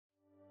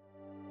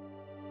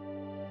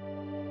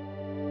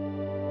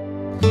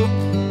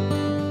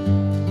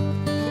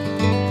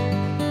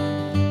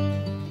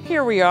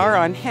Here we are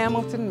on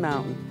Hamilton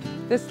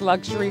Mountain. This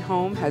luxury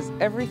home has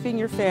everything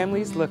your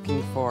family's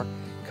looking for.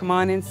 Come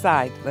on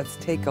inside, let's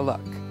take a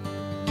look.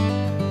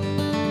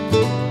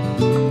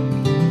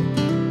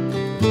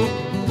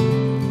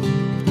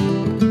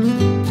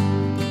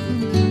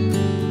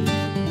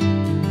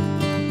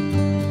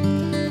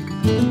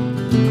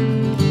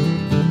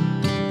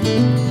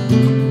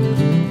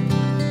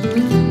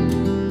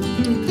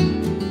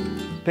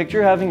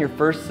 Picture having your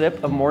first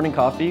sip of morning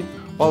coffee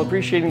while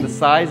appreciating the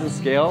size and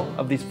scale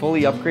of these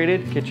fully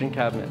upgraded kitchen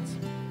cabinets.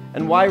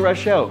 And why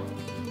rush out?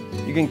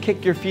 You can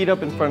kick your feet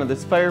up in front of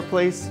this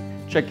fireplace,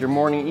 check your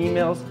morning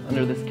emails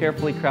under this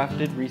carefully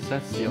crafted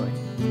recessed ceiling.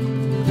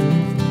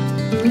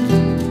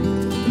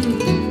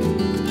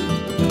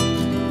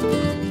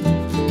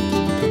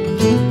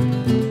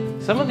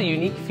 Some of the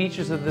unique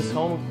features of this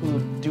home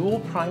include dual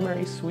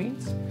primary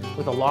suites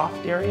with a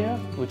loft area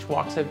which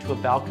walks out to a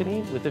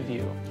balcony with a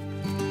view.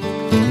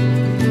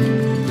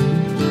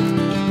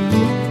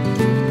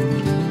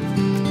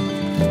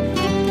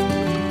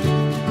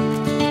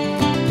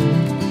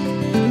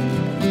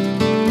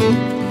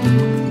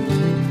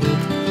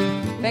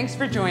 Thanks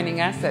for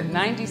joining us at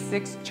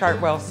 96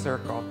 Chartwell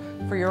Circle.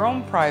 For your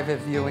own private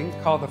viewing,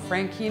 call the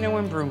Franchino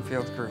and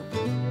Broomfield Group.